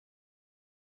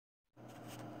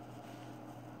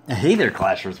Hey there,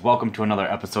 Clashers. Welcome to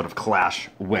another episode of Clash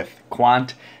with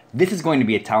Quant. This is going to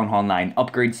be a Town Hall 9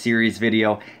 upgrade series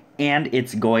video, and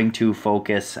it's going to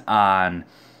focus on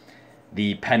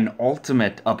the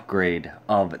penultimate upgrade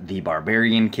of the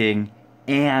Barbarian King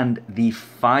and the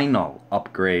final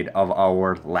upgrade of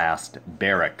our last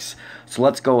barracks. So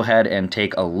let's go ahead and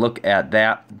take a look at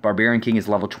that. Barbarian King is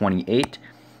level 28.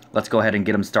 Let's go ahead and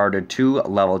get him started to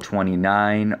level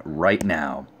 29 right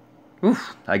now.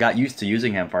 Oof, I got used to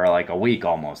using him for like a week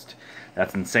almost.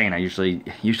 That's insane. I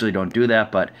usually don't do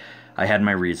that, but I had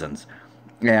my reasons.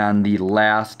 And the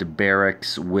last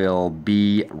barracks will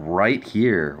be right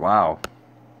here. Wow.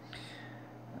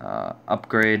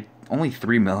 Upgrade, only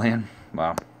 3 million.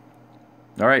 Wow.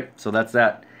 Alright, so that's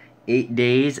that. 8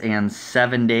 days and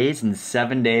 7 days. In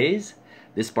 7 days,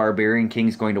 this Barbarian King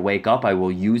is going to wake up. I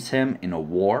will use him in a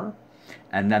war.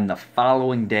 And then the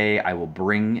following day, I will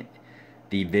bring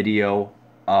the video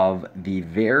of the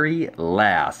very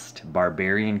last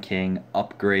Barbarian King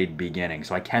upgrade beginning.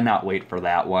 So I cannot wait for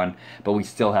that one, but we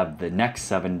still have the next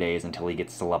 7 days until he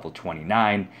gets to level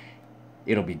 29.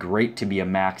 It'll be great to be a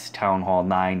max Town Hall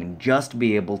 9 and just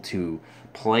be able to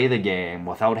play the game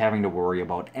without having to worry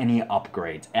about any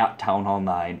upgrades at Town Hall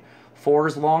 9 for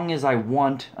as long as I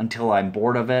want until I'm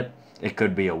bored of it. It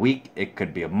could be a week, it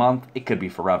could be a month, it could be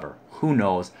forever. Who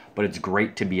knows, but it's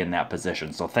great to be in that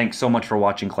position. So thanks so much for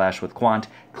watching Clash with Quant.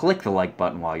 Click the like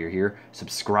button while you're here.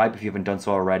 Subscribe if you haven't done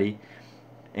so already.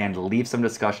 And leave some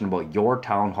discussion about your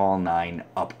Town Hall 9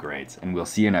 upgrades. And we'll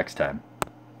see you next time.